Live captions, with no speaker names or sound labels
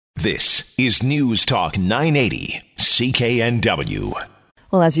This is News Talk 980 CKNW.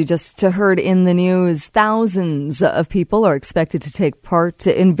 Well, as you just heard in the news, thousands of people are expected to take part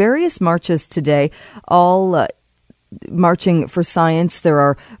in various marches today, all marching for science. There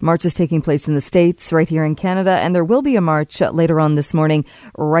are marches taking place in the States, right here in Canada, and there will be a march later on this morning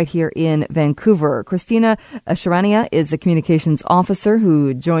right here in Vancouver. Kristina Charania is a communications officer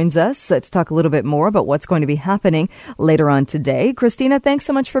who joins us to talk a little bit more about what's going to be happening later on today. Kristina, thanks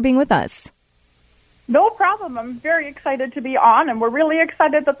so much for being with us. No problem. I'm very excited to be on, and we're really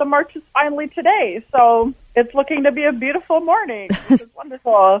excited that the march is finally today. So it's looking to be a beautiful morning. It's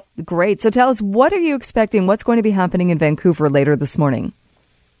wonderful. Great. So tell us, what are you expecting? What's going to be happening in Vancouver later this morning?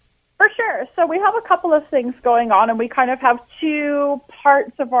 For sure. So we have a couple of things going on, and we kind of have two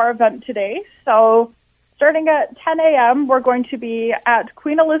parts of our event today. So starting at 10 a.m., we're going to be at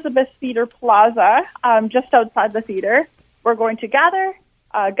Queen Elizabeth Theatre Plaza, just outside the theatre. We're going to gather,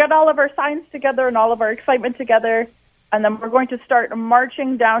 get all of our signs together and all of our excitement together, and then we're going to start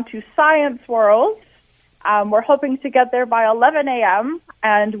marching down to Science World. We're hoping to get there by 11 a.m.,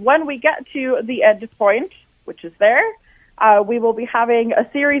 and when we get to the end point, which is there, we will be having a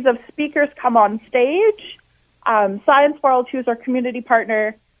series of speakers come on stage. Science World, who's our community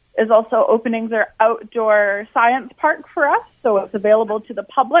partner, is also opening their outdoor science park for us, so it's available to the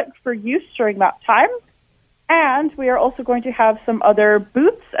public for use during that time. And we are also going to have some other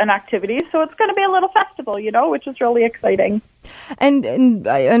booths and activities. So it's going to be a little festival, which is really exciting. And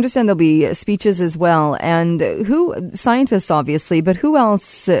I understand there'll be speeches as well. And scientists, obviously, but who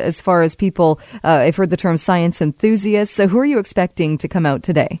else, as far as people, I've heard the term science enthusiasts. So who are you expecting to come out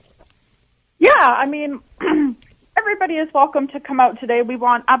today? Yeah, I mean, everybody is welcome to come out today. We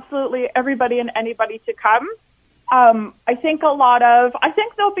want absolutely everybody and anybody to come. I think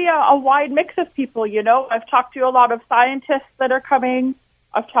there'll be a wide mix of people, I've talked to a lot of scientists that are coming.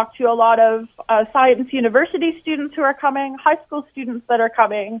 I've talked to a lot of science university students who are coming, high school students that are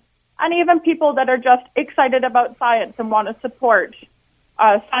coming, and even people that are just excited about science and want to support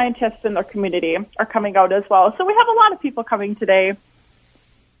scientists in their community are coming out as well. So we have a lot of people coming today.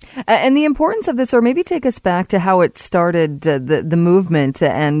 And the importance of this, or maybe take us back to how it started, the movement,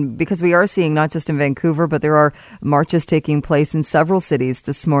 and because we are seeing not just in Vancouver, but there are marches taking place in several cities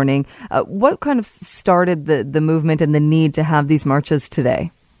this morning. What kind of started the movement and the need to have these marches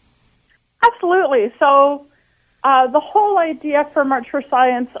today? Absolutely. So the whole idea for March for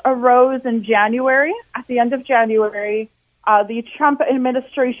Science arose in January. At the end of January, the Trump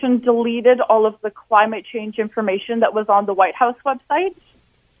administration deleted all of the climate change information that was on the White House website.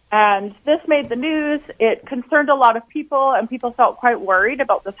 And this made the news. It concerned a lot of people, and people felt quite worried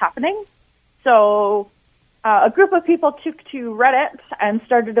about this happening. So a group of people took to Reddit and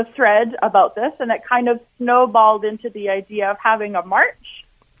started a thread about this, and it kind of snowballed into the idea of having a march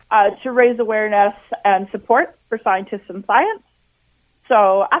to raise awareness and support for scientists and science.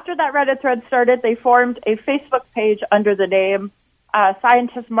 So after that Reddit thread started, they formed a Facebook page under the name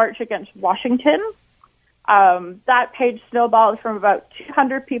Scientists March Against Washington. That page snowballed from about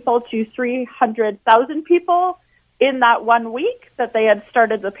 200 people to 300,000 people in that 1 week that they had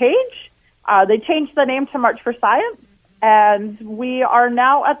started the page. They changed the name to March for Science, and we are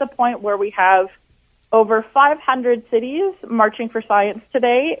now at the point where we have over 500 cities marching for science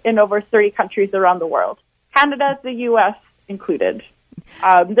today in over 30 countries around the world, Canada, the U.S. included.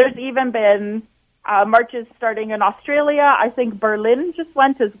 There's even been marches starting in Australia. I think Berlin just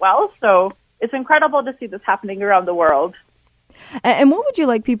went as well, so it's incredible to see this happening around the world. And what would you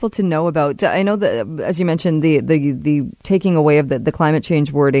like people to know about? I know that, as you mentioned, the taking away of the climate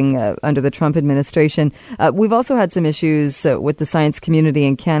change wording under the Trump administration. We've also had some issues with the science community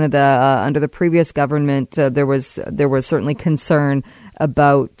in Canada. Under the previous government, there was certainly concern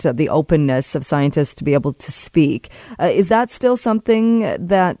about the openness of scientists to be able to speak. Is that still something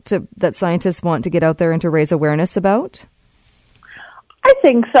that scientists want to get out there and to raise awareness about? I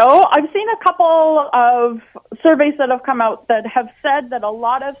think so. I've seen a couple of surveys that have come out that have said that a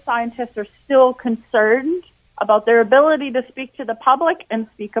lot of scientists are still concerned about their ability to speak to the public and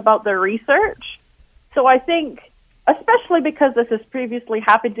speak about their research. So I think, especially because this has previously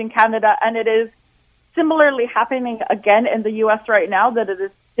happened in Canada and it is similarly happening again in the U.S. right now, that it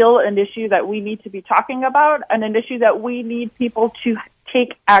is still an issue that we need to be talking about and an issue that we need people to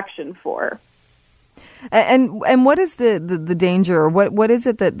take action for. And what is the danger? What is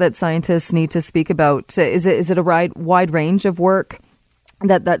it that scientists need to speak about? Is it a wide range of work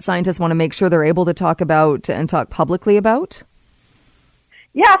that scientists want to make sure they're able to talk about and talk publicly about?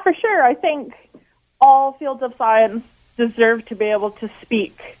 Yeah, for sure. I think all fields of science deserve to be able to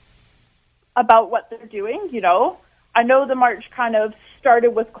speak about what they're doing. I know the march kind of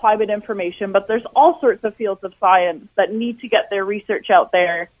started with climate information, but there's all sorts of fields of science that need to get their research out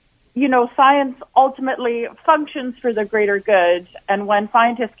there. You know, science ultimately functions for the greater good, and when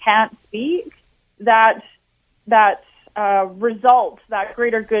scientists can't speak, that result, that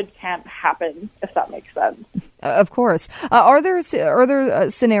greater good can't happen, if that makes sense. Of course. Are there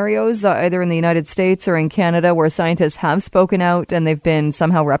scenarios, either in the United States or in Canada, where scientists have spoken out and they've been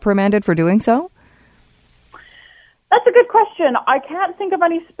somehow reprimanded for doing so? That's a good question. I can't think of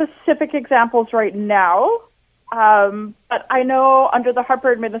any specific examples right now, but I know under the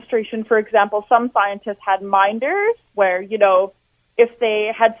Harper administration, for example, some scientists had minders where, you know, if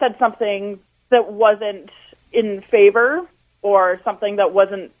they had said something that wasn't in favor or something that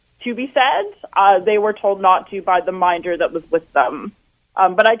wasn't to be said, they were told not to by the minder that was with them.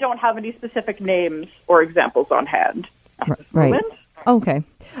 But I don't have any specific names or examples on hand at this moment. Okay.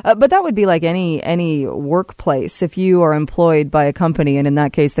 But that would be like any workplace. If you are employed by a company, and in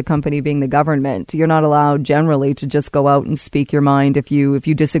that case, the company being the government, you're not allowed generally to just go out and speak your mind if you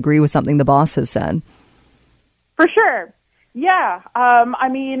disagree with something the boss has said. For sure. Yeah. I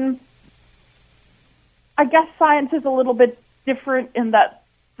mean, I guess science is a little bit different in that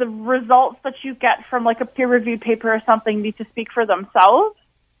the results that you get from like a peer-reviewed paper or something need to speak for themselves.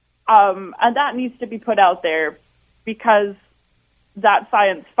 And that needs to be put out there because that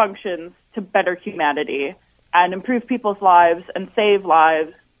science functions to better humanity and improve people's lives and save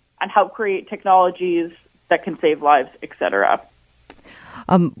lives and help create technologies that can save lives, etc.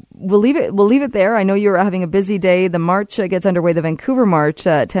 We'll leave it there. I know you're having a busy day. The march gets underway, the Vancouver March,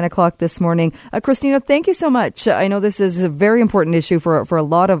 at 10 o'clock this morning. Kristina, thank you so much. I know this is a very important issue for a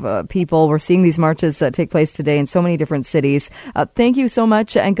lot of people. We're seeing these marches take place today in so many different cities. Thank you so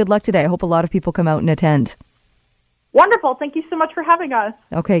much, and good luck today. I hope a lot of people come out and attend. Wonderful. Thank you so much for having us.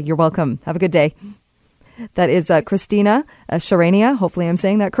 Okay, you're welcome. Have a good day. That is Kristina Charania, hopefully I'm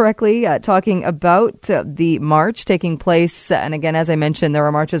saying that correctly, talking about the march taking place. And again, as I mentioned, there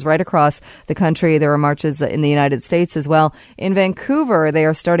are marches right across the country. There are marches in the United States as well. In Vancouver, they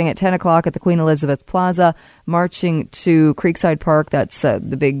are starting at 10 o'clock at the Queen Elizabeth Plaza, marching to Creekside Park. That's the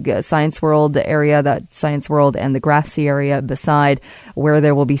big Science World area, that Science World, and the grassy area beside, where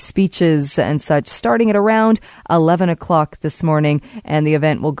there will be speeches and such, starting at around 11 o'clock this morning. And the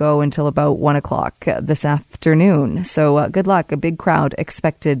event will go until about 1 o'clock this afternoon. So good luck. A big crowd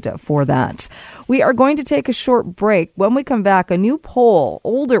expected for that. We are going to take a short break. When we come back, a new poll,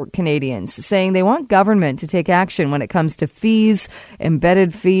 older Canadians saying they want government to take action when it comes to fees,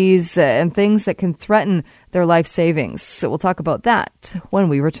 embedded fees, and things that can threaten their life savings. So we'll talk about that when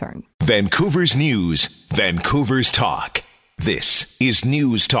we return. Vancouver's News, Vancouver's Talk. This is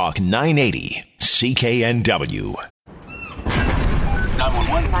News Talk 980 CKNW.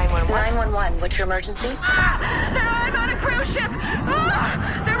 911. 911, what's your emergency? I'm on a cruise ship!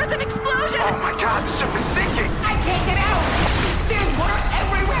 There was an explosion! Oh my God, the ship is sinking! I can't get out! There's water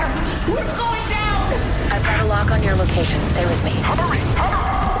everywhere! We're going down! I've got a lock on your location. Stay with me. Hurry!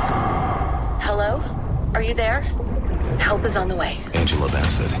 Hello? Are you there? Help is on the way. Angela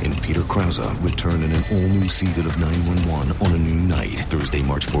Bassett and Peter Krause return in an all-new season of 911 on a new night. Thursday,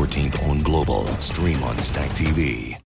 March 14th on Global. Stream on Stack TV.